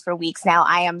multiple times for weeks now.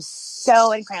 I am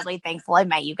so incredibly thankful I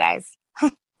met you guys.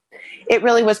 It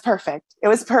really was perfect. It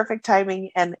was perfect timing,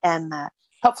 and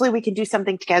hopefully we can do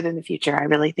something together in the future. I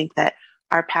really think that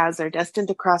our paths are destined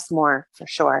to cross more, for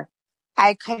sure.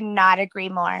 I could not agree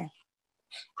more.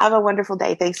 Have a wonderful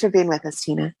day. Thanks for being with us,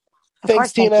 Tina.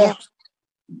 Thanks, Thank Tina.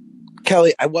 you.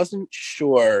 Kelly, I wasn't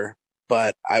sure,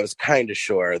 but I was kind of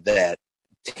sure that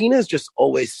Tina's just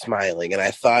always smiling. And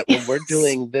I thought when we're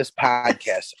doing this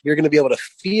podcast, you're going to be able to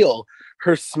feel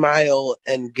her smile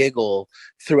and giggle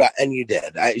throughout. And you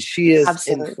did. She is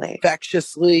Absolutely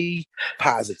infectiously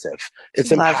positive.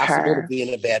 It's Love impossible her. to be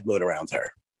in a bad mood around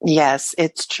her. Yes,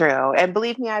 it's true. And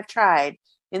believe me, I've tried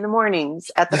in the mornings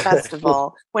at the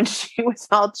festival when she was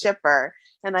all chipper.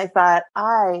 And I thought,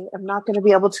 I am not going to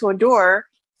be able to endure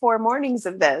 4 mornings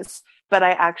of this. But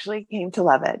I actually came to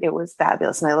love it. It was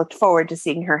fabulous. And I looked forward to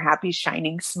seeing her happy,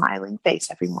 shining, smiling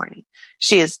face every morning.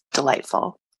 She is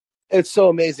delightful. It's so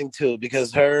amazing, too,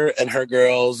 because her and her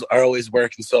girls are always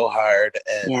working so hard.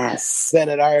 And Yes. then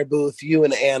at our booth, you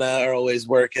and Anna are always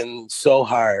working so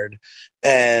hard.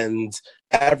 And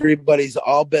everybody's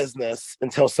all business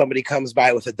until somebody comes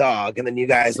by with a dog. And then you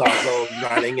guys all go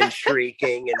running and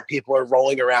shrieking, and people are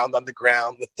rolling around on the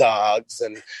ground with dogs.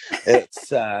 And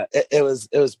it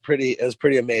was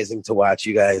pretty amazing to watch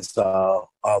you guys all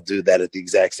do that at the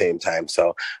exact same time.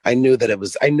 So I knew there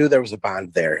was a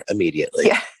bond there immediately.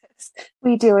 Yes.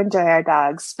 We do enjoy our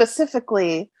dogs,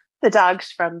 specifically the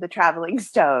dogs from the Traveling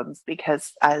Stones,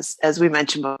 because as we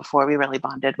mentioned before, we really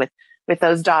bonded with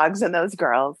those dogs and those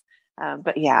girls.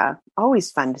 But yeah,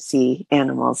 always fun to see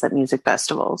animals at music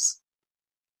festivals.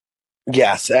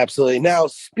 Yes, absolutely. Now,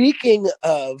 speaking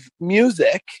of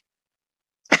music,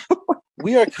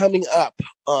 we are coming up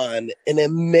on an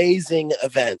amazing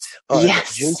event on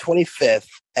June 25th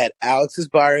at Alex's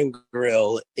Bar and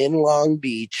Grill in Long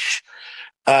Beach.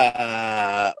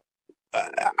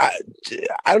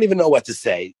 I don't even know what to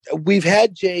say. We've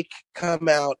had Jake come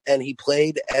out and he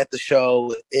played at the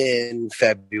show in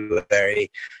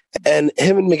February, and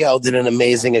him and Miguel did an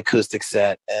amazing acoustic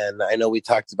set. And I know we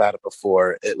talked about it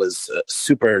before. It was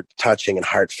super touching and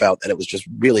heartfelt, and it was just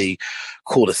really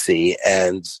cool to see.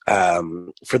 And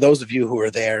for those of you who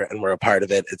were there and were a part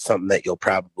of it, it's something that you'll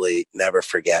probably never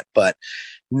forget. But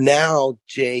now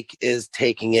Jake is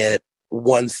taking it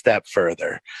one step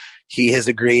further. He has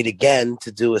agreed again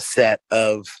to do a set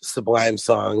of Sublime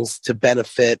songs to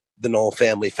benefit the Knoll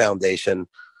Family Foundation.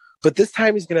 But this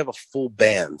time he's going to have a full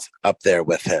band up there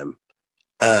with him.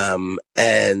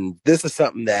 And this is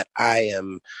something that I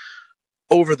am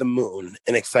over the moon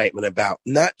in excitement about,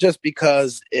 not just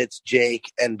because it's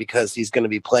Jake and because he's going to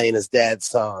be playing his dad's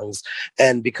songs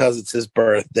and because it's his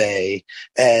birthday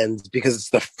and because it's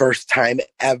the first time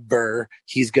ever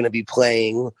he's going to be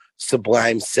playing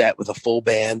Sublime set with a full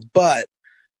band, but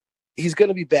he's going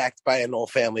to be backed by a Knoll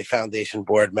Family Foundation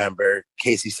board member,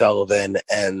 Casey Sullivan,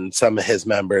 and some of his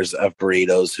members of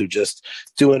Burritos who just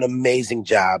do an amazing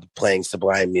job playing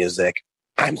Sublime music.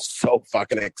 I'm so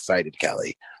fucking excited,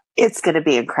 Kelly. It's going to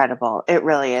be incredible. It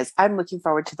really is. I'm looking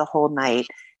forward to the whole night.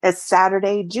 It's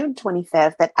Saturday, June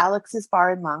 25th at Alex's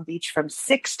Bar in Long Beach from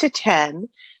 6 to 10.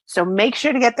 So make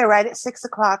sure to get there right at 6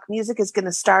 o'clock. Music is going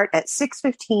to start at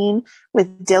 6:15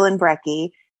 with Dylan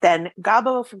Brecky, then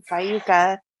Gabo from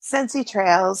Fayuca, Sensi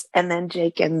Trails, and then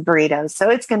Jake and Burritos. So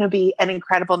it's going to be an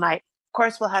incredible night. Of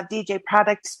course, we'll have DJ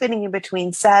Product spinning in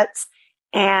between sets.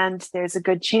 And there's a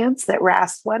good chance that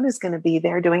Ras One is going to be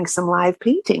there doing some live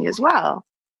painting as well.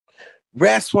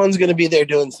 Ras One's going to be there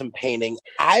doing some painting.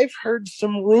 I've heard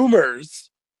some rumors,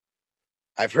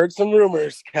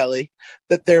 Kelly,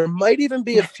 that there might even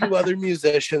be a few other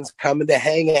musicians coming to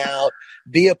hang out,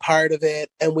 be a part of it,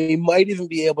 and we might even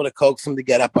be able to coax them to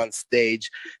get up on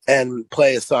stage and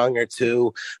play a song or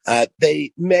two.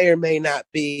 They may or may not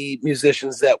be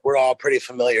musicians that we're all pretty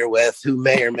familiar with, who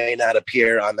may or may not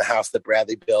appear on the House That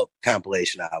Bradley Built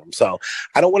compilation album. So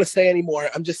I don't want to say any more.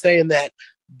 I'm just saying that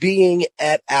being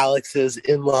at Alex's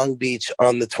in Long Beach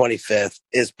on the 25th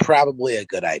is probably a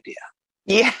good idea.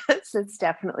 Yes, it's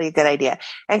definitely a good idea.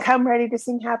 And come ready to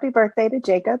sing happy birthday to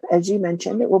Jacob. As you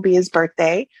mentioned, it will be his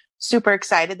birthday. Super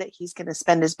excited that he's going to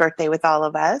spend his birthday with all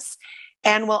of us.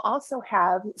 And we'll also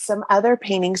have some other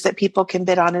paintings that people can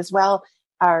bid on as well.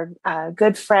 Our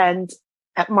good friend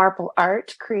at Marple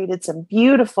Art created some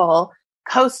beautiful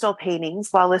coastal paintings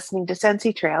while listening to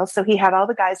Sensi Trails. So he had all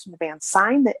the guys from the band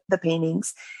sign the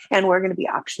paintings, and we're going to be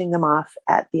auctioning them off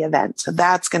at the event. So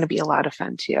that's going to be a lot of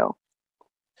fun too.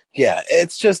 Yeah,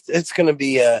 it's going to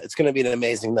be an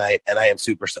amazing night, and I am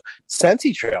super.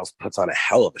 Sensi Trails puts on a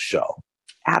hell of a show.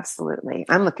 Absolutely,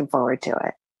 I'm looking forward to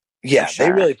it. Yeah, sure.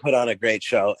 They really put on a great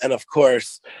show, and of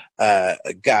course,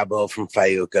 Gabo from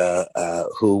Fayuca,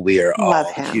 who we are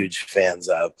all huge fans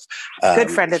of. Good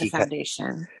friend of the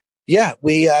foundation. Yeah,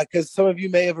 we because some of you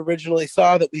may have originally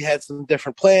saw that we had some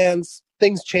different plans.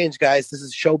 Things change, guys. This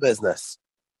is show business.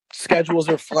 Schedules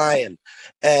are flying,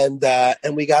 and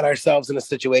we got ourselves in a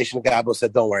situation. Gabo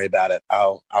said, "Don't worry about it.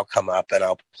 I'll come up and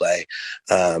I'll play."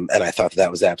 And I thought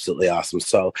that was absolutely awesome.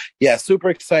 So yeah, super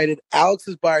excited.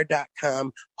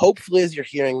 Alex'sBar.com. Hopefully, as you're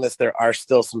hearing this, there are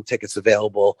still some tickets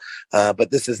available,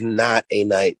 but this is not a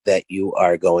night that you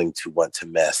are going to want to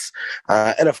miss.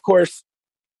 And of course,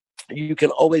 you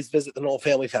can always visit the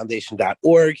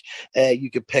KnollFamilyFoundation.org.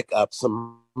 You can pick up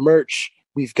some merch.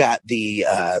 We've got the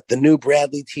new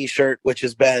Bradley T-shirt, which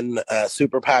has been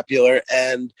super popular.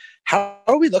 And how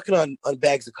are we looking on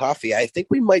bags of coffee? I think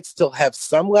we might still have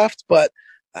some left, but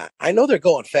I know they're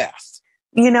going fast.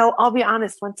 You know, I'll be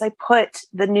honest. Once I put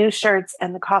the new shirts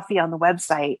and the coffee on the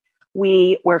website,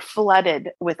 we were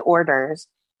flooded with orders.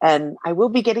 And I will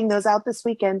be getting those out this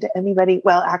weekend to anybody.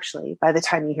 Well, actually, by the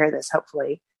time you hear this,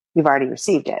 hopefully you've already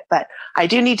received it. But I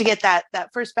do need to get that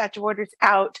first batch of orders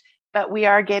out. But we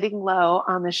are getting low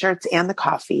on the shirts and the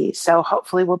coffee. So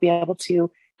hopefully we'll be able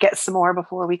to get some more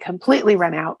before we completely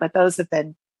run out. But those have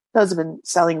been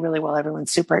selling really well.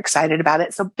 Everyone's super excited about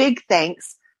it. So big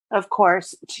thanks, of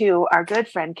course, to our good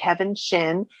friend Kevin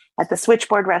Shin at the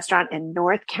Switchboard Restaurant and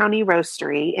North County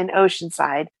Roastery in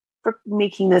Oceanside for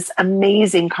making this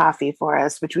amazing coffee for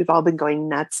us, which we've all been going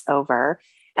nuts over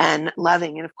and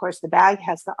loving. And of course, the bag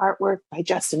has the artwork by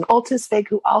Justin Altisvig,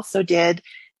 who also did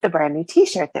the brand new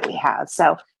T-shirt that we have.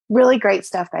 So really great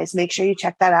stuff, guys. Make sure you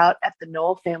check that out at the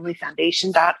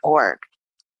KnollFamilyFoundation.org.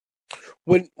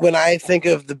 When I think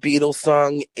of the Beatles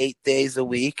song 8 Days a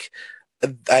Week,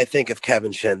 I think of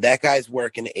Kevin Shin. That guy's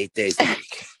working 8 days a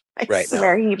week. I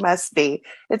swear he must be.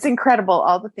 It's incredible,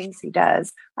 all the things he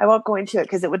does. I won't go into it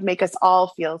because it would make us all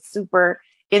feel super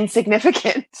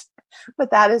insignificant.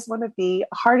 But that is one of the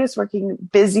hardest working,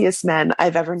 busiest men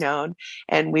I've ever known.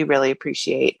 And we really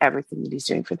appreciate everything that he's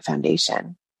doing for the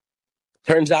foundation.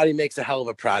 Turns out he makes a hell of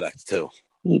a product too.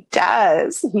 He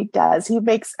does. He does. He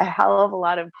makes a hell of a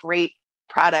lot of great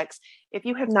products. If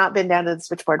you have not been down to the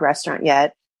Switchboard restaurant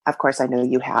yet, of course, I know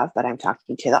you have, but I'm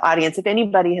talking to the audience. If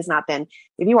anybody has not been,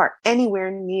 if you are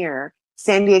anywhere near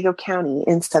San Diego County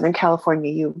in Southern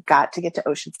California, you've got to get to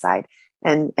Oceanside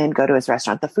and go to his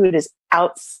restaurant. The food is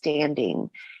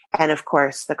outstanding. And of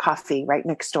course, the coffee right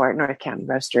next door at North County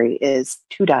Roastery is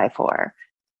to die for.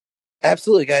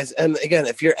 Absolutely, guys. And again,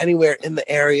 if you're anywhere in the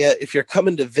area, if you're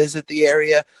coming to visit the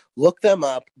area, look them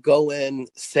up, go in,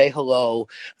 say hello.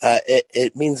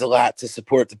 It means a lot to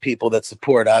support the people that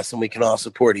support us, and we can all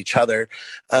support each other.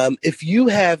 If you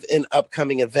have an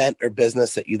upcoming event or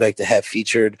business that you'd like to have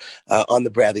featured on the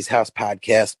Bradley's House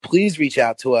podcast, please reach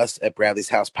out to us at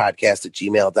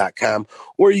bradley'shousepodcast@gmail.com,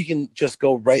 or you can just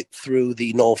go right through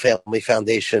the Knoll Family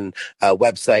Foundation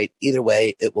website. Either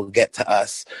way, it will get to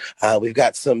us. We've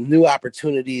got some new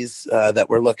opportunities that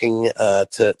we're looking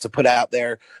to put out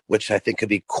there, which I think could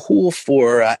be cool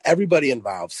for everybody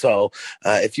involved. So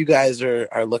if you guys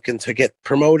are looking to get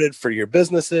promoted for your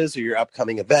businesses or your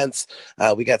upcoming events,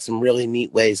 we got some really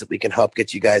neat ways that we can help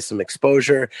get you guys some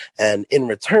exposure. And in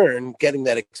return, getting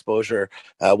that exposure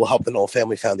will help the Knoll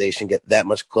Family Foundation get that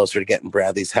much closer to getting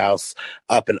Bradley's House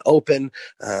up and open.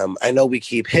 I know we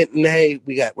keep hinting, hey,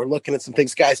 we're looking at some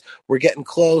things. Guys, we're getting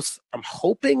close. I'm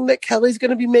hoping that Kelly's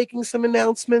going to be making some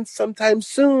announcements sometime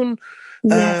soon.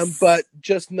 Yes. But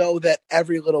just know that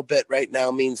every little bit right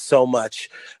now means so much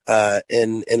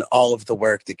in all of the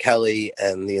work that Kelly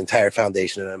and the entire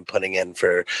foundation have been putting in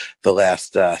for the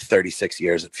last 36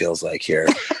 years. It feels like here.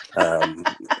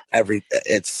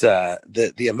 It's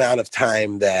the amount of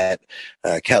time that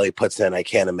Kelly puts in. I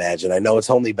can't imagine. I know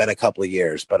it's only been a couple of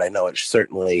years, but I know it's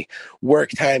certainly work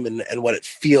time and what it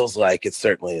feels like. It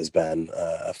certainly has been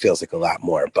feels like a lot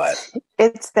more. But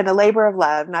it's been a labor of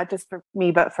love, not just for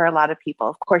me, but for a lot of people.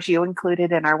 Of course, you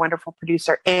included, and our wonderful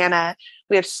producer, Anna.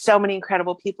 We have so many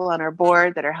incredible people on our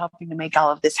board that are helping to make all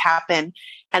of this happen.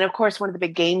 And of course, one of the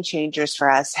big game changers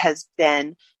for us has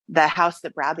been The House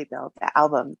That Bradley Built, the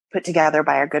album put together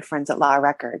by our good friends at Law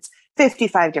Records.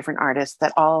 55 different artists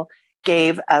that all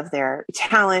gave of their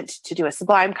talent to do a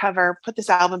Sublime cover, put this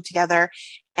album together,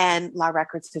 and Law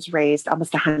Records has raised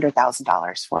almost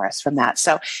 $100,000 for us from that.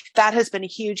 So that has been a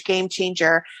huge game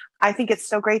changer. I think it's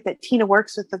so great that Tina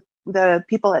works with the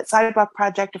people at Sidewalk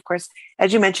Project. Of course,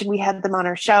 as you mentioned, we had them on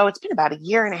our show. It's been about a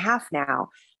year and a half now.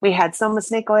 We had Soma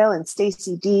Snake Oil and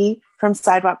Stacy D from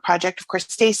Sidewalk Project. Of course,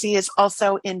 Stacy is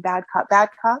also in Bad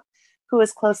Cop, who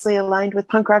is closely aligned with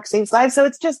Punk Rock Saves Lives. So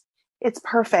it's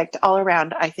perfect all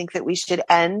around. I think that we should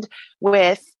end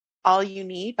with All You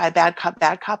Need by Bad Cop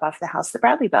off The House That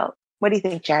Bradley Built. What do you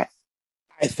think, Jarrett?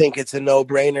 I think it's a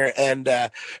no-brainer. And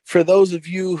for those of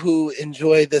you who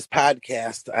enjoy this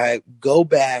podcast, I go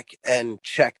back and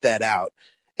check that out.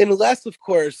 Unless, of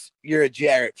course, you're a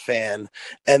Jarrett fan,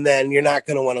 and then you're not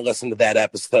going to want to listen to that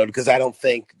episode because I don't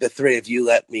think the three of you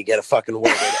let me get a fucking word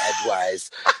in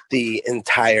edgewise the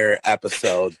entire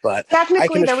episode. But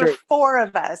technically, there were four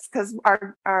of us because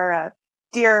our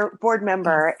dear board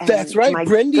member and that's right, my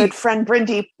Brindy. Good friend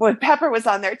Brindy Pepper was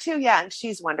on there too. Yeah, and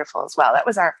she's wonderful as well. That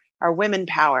was our Women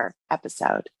Power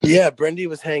episode. Yeah, Brindy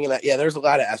was hanging out. Yeah, there's a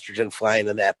lot of estrogen flying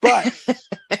in that. But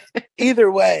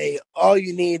either way, All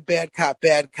You Need, Bad Cop,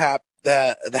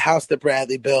 the House That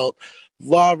Bradley Built,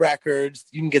 Law Records.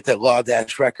 You can get that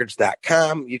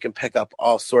law-records.com. You can pick up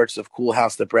all sorts of cool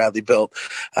House That Bradley Built.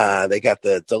 They got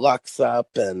the deluxe up,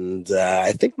 and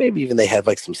I think maybe even they have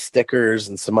like some stickers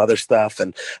and some other stuff.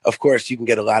 And of course, you can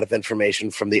get a lot of information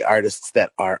from the artists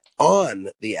that are on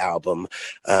the album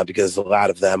because a lot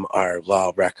of them are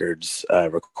Law Records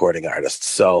recording artists.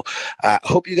 So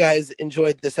hope you guys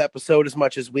enjoyed this episode as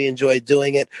much as we enjoyed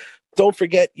doing it. Don't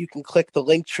forget, you can click the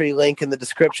Linktree link in the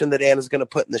description that Anna's going to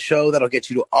put in the show. That'll get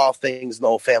you to all things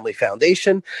Knoll Family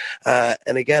Foundation.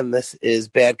 And again, this is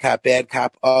Bad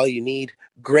Cop, All You Need.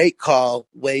 Great call.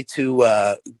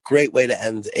 Great way to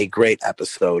end a great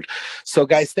episode. So,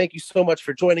 guys, thank you so much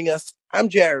for joining us. I'm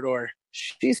Jarrett Orr.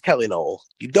 She's Kelly Knoll.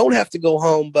 You don't have to go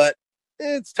home, but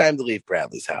it's time to leave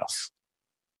Bradley's house.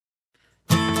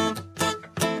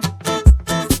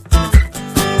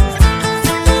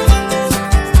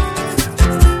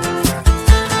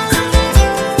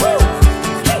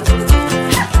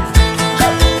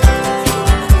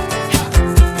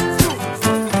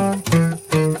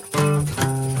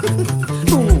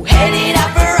 Headed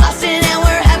out for Austin and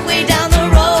we're halfway down the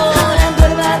road.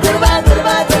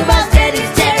 Steady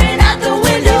staring out the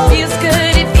window. It feels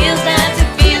good, it feels nice to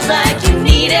be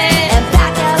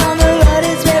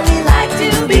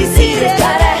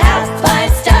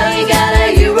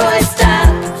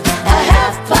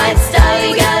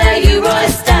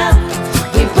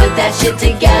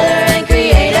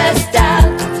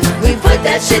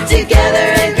get together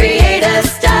and